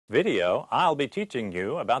video, I'll be teaching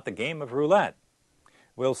you about the game of roulette.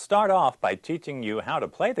 We'll start off by teaching you how to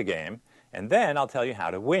play the game, and then I'll tell you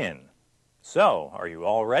how to win. So, are you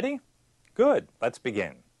all ready? Good, let's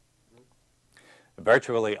begin.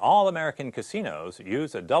 Virtually all American casinos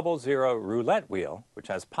use a 00 roulette wheel, which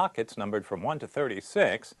has pockets numbered from 1 to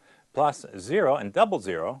 36, plus 0 and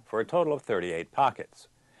 00 for a total of 38 pockets.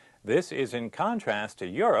 This is in contrast to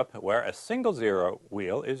Europe, where a single zero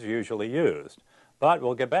wheel is usually used, but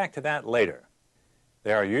we'll get back to that later.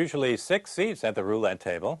 There are usually 6 seats at the roulette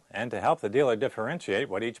table, and to help the dealer differentiate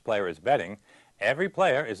what each player is betting, every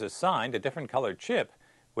player is assigned a different colored chip,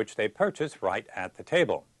 which they purchase right at the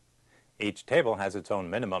table. Each table has its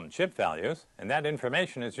own minimum chip values, and that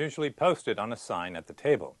information is usually posted on a sign at the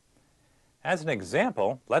table. As an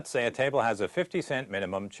example, let's say a table has a 50-cent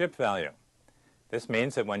minimum chip value. This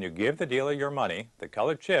means that when you give the dealer your money, the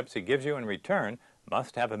colored chips he gives you in return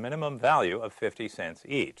must have a minimum value of 50 cents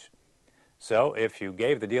each. So if you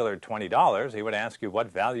gave the dealer $20, he would ask you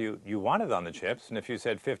what value you wanted on the chips, and if you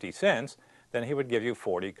said 50 cents, then he would give you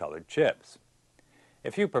 40 colored chips.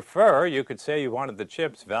 If you prefer, you could say you wanted the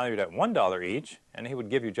chips valued at $1 each, and he would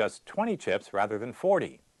give you just 20 chips rather than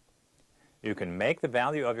 40. You can make the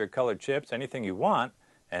value of your colored chips anything you want,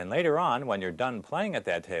 and later on, when you're done playing at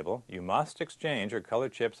that table, you must exchange your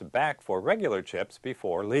colored chips back for regular chips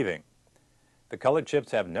before leaving. The colored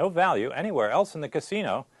chips have no value anywhere else in the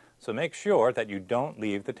casino, so make sure that you don't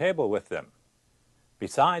leave the table with them.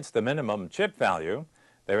 Besides the minimum chip value,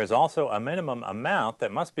 there is also a minimum amount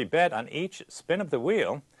that must be bet on each spin of the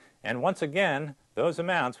wheel, and once again, those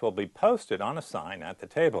amounts will be posted on a sign at the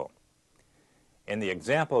table. In the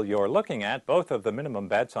example you're looking at, both of the minimum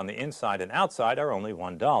bets on the inside and outside are only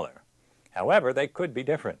 $1. However, they could be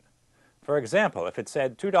different. For example, if it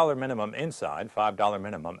said $2 minimum inside, $5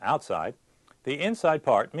 minimum outside, the inside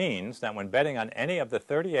part means that when betting on any of the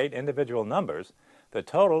 38 individual numbers, the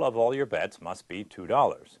total of all your bets must be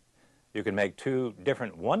 $2. You can make 2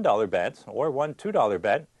 different $1 bets or one $2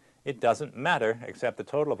 bet. It doesn't matter, except the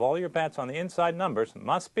total of all your bets on the inside numbers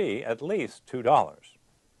must be at least $2.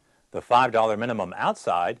 The $5 minimum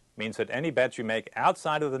outside means that any bets you make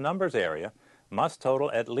outside of the numbers area must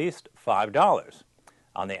total at least $5.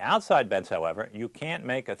 On the outside bets, however, you can't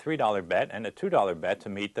make a $3 bet and a $2 bet to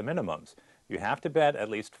meet the minimums. You have to bet at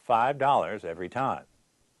least $5 every time.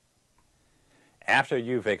 After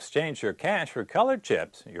you've exchanged your cash for colored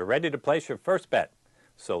chips, you're ready to place your first bet.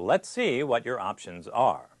 So let's see what your options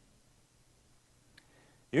are.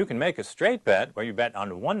 You can make a straight bet where you bet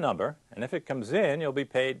on one number, and if it comes in, you'll be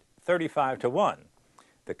paid 35 to 1.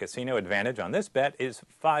 The casino advantage on this bet is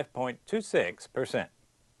 5.26%.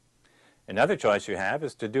 Another choice you have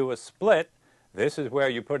is to do a split. This is where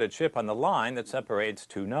you put a chip on the line that separates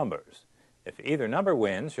 2 numbers. If either number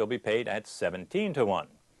wins, you'll be paid at 17 to 1.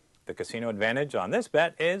 The casino advantage on this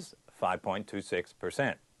bet is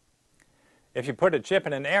 5.26%. If you put a chip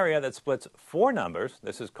in an area that splits 4 numbers,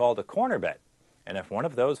 this is called a corner bet. And if one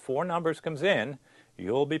of those 4 numbers comes in,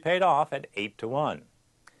 you'll be paid off at 8 to 1.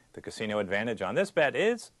 The casino advantage on this bet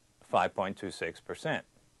is 5.26%.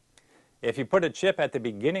 If you put a chip at the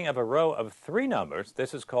beginning of a row of 3 numbers,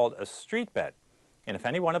 this is called a street bet. And if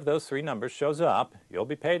any one of those 3 numbers shows up, you'll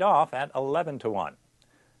be paid off at 11 to 1.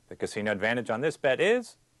 The casino advantage on this bet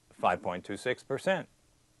is 5.26%.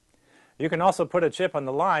 You can also put a chip on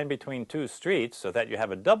the line between 2 streets so that you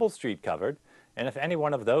have a double street covered, and if any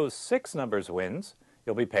one of those 6 numbers wins,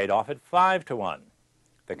 you'll be paid off at 5 to 1.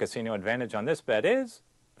 The casino advantage on this bet is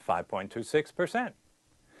 5.26%.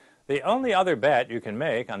 The only other bet you can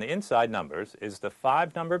make on the inside numbers is the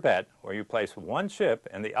 5-number bet, where you place one chip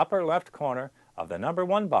in the upper left corner of the number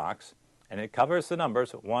 1 box, and it covers the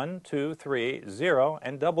numbers 1, 2, 3, 0,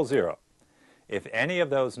 and 00. If any of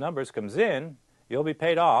those numbers comes in, you'll be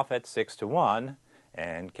paid off at 6 to 1.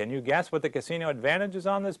 And can you guess what the casino advantage is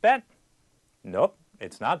on this bet? Nope,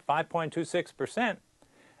 it's not 5.26%.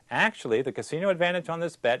 Actually, the casino advantage on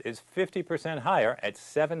this bet is 50% higher at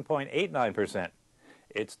 7.89%.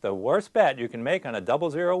 It's the worst bet you can make on a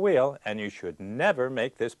 00 wheel, and you should never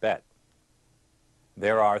make this bet.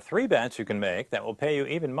 There are 3 bets you can make that will pay you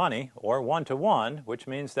even money, or 1 to 1, which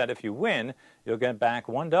means that if you win, you'll get back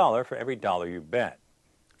 $1 for every dollar you bet.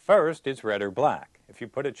 First is red or black. If you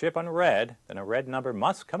put a chip on red, then a red number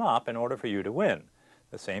must come up in order for you to win.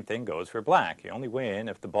 The same thing goes for black. You only win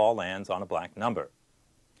if the ball lands on a black number.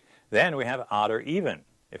 Then we have odd or even.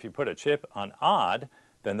 If you put a chip on odd,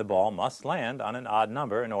 then the ball must land on an odd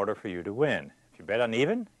number in order for you to win. If you bet on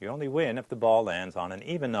even, you only win if the ball lands on an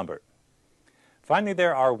even number. Finally,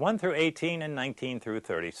 there are 1 through 18 and 19 through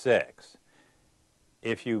 36.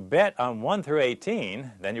 If you bet on 1 through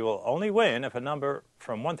 18, then you will only win if a number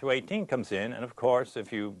from 1 through 18 comes in, and of course,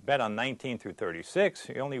 if you bet on 19 through 36,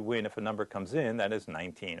 you only win if a number comes in that is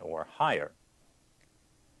 19 or higher.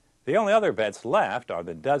 The only other bets left are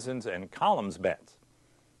the dozens and columns bets.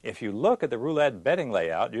 If you look at the roulette betting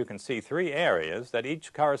layout, you can see 3 areas that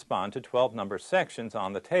each correspond to 12 number sections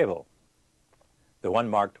on the table. The one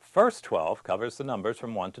marked first 12 covers the numbers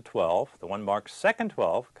from 1 to 12. The one marked second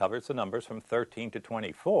 12 covers the numbers from 13 to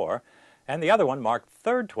 24. And the other one marked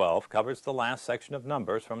third 12 covers the last section of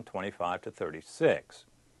numbers from 25 to 36.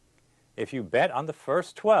 If you bet on the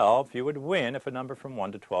first 12, you would win if a number from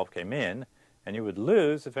 1 to 12 came in, and you would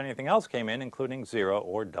lose if anything else came in, including 0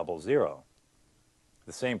 or 00.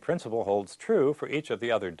 The same principle holds true for each of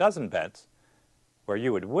the other dozen bets, where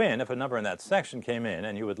you would win if a number in that section came in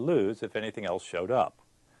and you would lose if anything else showed up.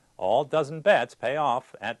 All dozen bets pay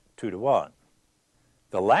off at 2 to 1.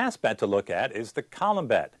 The last bet to look at is the column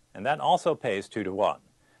bet, and that also pays 2 to 1.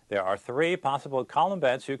 There are 3 possible column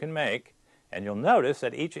bets you can make, and you'll notice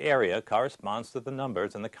that each area corresponds to the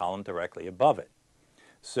numbers in the column directly above it.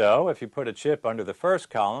 So if you put a chip under the first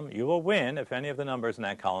column, you will win if any of the numbers in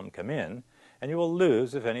that column come in, and you will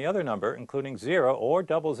lose if any other number, including 0 or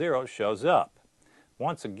 00, shows up.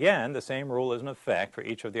 Once again, the same rule is in effect for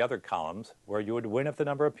each of the other columns, where you would win if the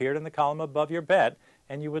number appeared in the column above your bet,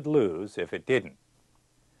 and you would lose if it didn't.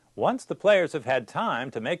 Once the players have had time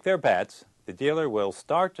to make their bets, the dealer will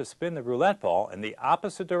start to spin the roulette ball in the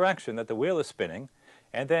opposite direction that the wheel is spinning,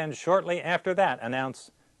 and then shortly after that announce,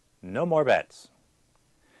 "No more bets."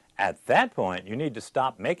 At that point, you need to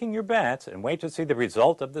stop making your bets and wait to see the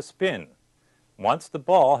result of the spin. Once the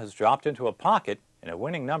ball has dropped into a pocket and a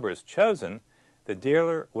winning number is chosen, the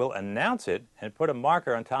dealer will announce it and put a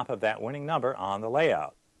marker on top of that winning number on the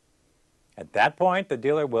layout. At that point, the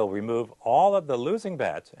dealer will remove all of the losing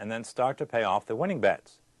bets and then start to pay off the winning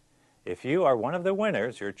bets. If you are one of the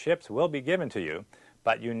winners, your chips will be given to you,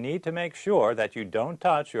 but you need to make sure that you don't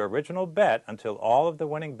touch your original bet until all of the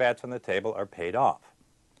winning bets on the table are paid off.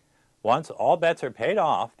 Once all bets are paid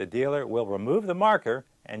off, the dealer will remove the marker,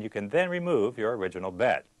 and you can then remove your original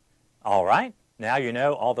bet. All right, now you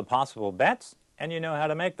know all the possible bets, and you know how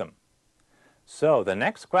to make them. So the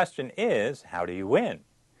next question is, how do you win?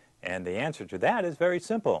 And the answer to that is very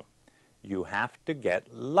simple. You have to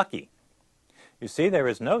get lucky. You see, there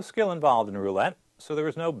is no skill involved in roulette, so there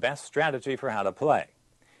is no best strategy for how to play.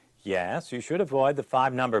 Yes, you should avoid the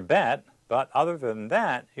 5-number bet, but other than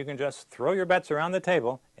that, you can just throw your bets around the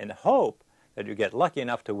table and hope that you get lucky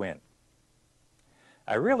enough to win.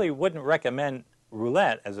 I really wouldn't recommend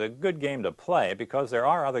roulette as a good game to play because there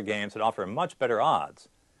are other games that offer much better odds.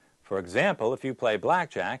 For example, if you play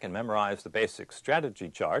blackjack and memorize the basic strategy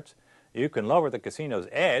charts, you can lower the casino's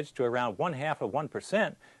edge to around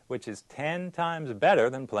 0.5%, which is 10 times better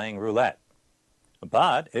than playing roulette.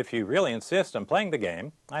 But if you really insist on playing the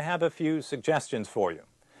game, I have a few suggestions for you.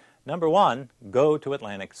 Number 1, go to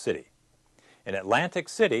Atlantic City. In Atlantic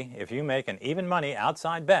City, if you make an even money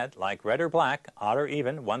outside bet like red or black, odd or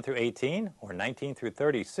even 1 through 18 or 19 through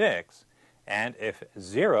 36, and if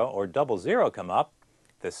 0 or 00 come up,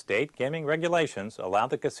 the state gaming regulations allow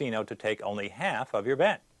the casino to take only half of your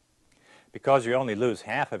bet. Because you only lose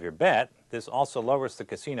half of your bet, this also lowers the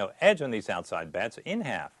casino edge on these outside bets in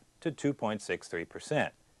half to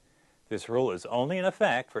 2.63%. This rule is only in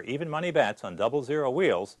effect for even money bets on 00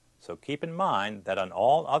 wheels, so keep in mind that on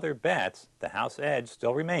all other bets, the house edge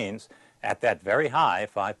still remains at that very high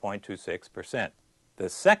 5.26%. The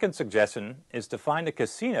second suggestion is to find a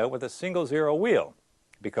casino with a single 0 wheel,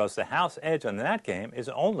 because the house edge on that game is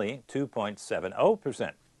only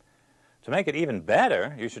 2.70%. To make it even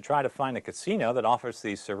better, you should try to find a casino that offers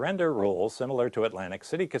the surrender rule similar to Atlantic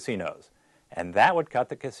City casinos, and that would cut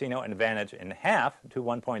the casino advantage in half to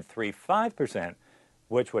 1.35%,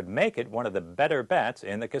 which would make it one of the better bets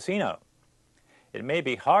in the casino. It may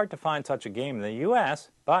be hard to find such a game in the U.S.,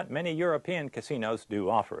 but many European casinos do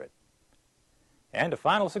offer it. And a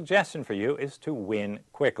final suggestion for you is to win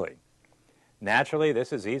quickly. Naturally,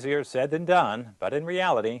 this is easier said than done, but in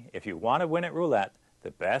reality, if you want to win at roulette,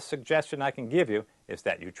 the best suggestion I can give you is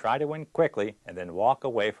that you try to win quickly and then walk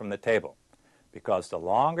away from the table. Because the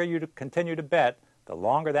longer you continue to bet, the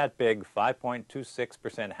longer that big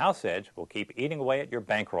 5.26% house edge will keep eating away at your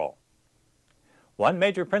bankroll. One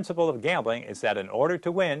major principle of gambling is that in order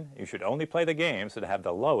to win, you should only play the games that have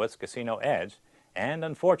the lowest casino edge, and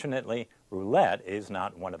unfortunately, roulette is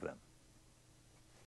not one of them.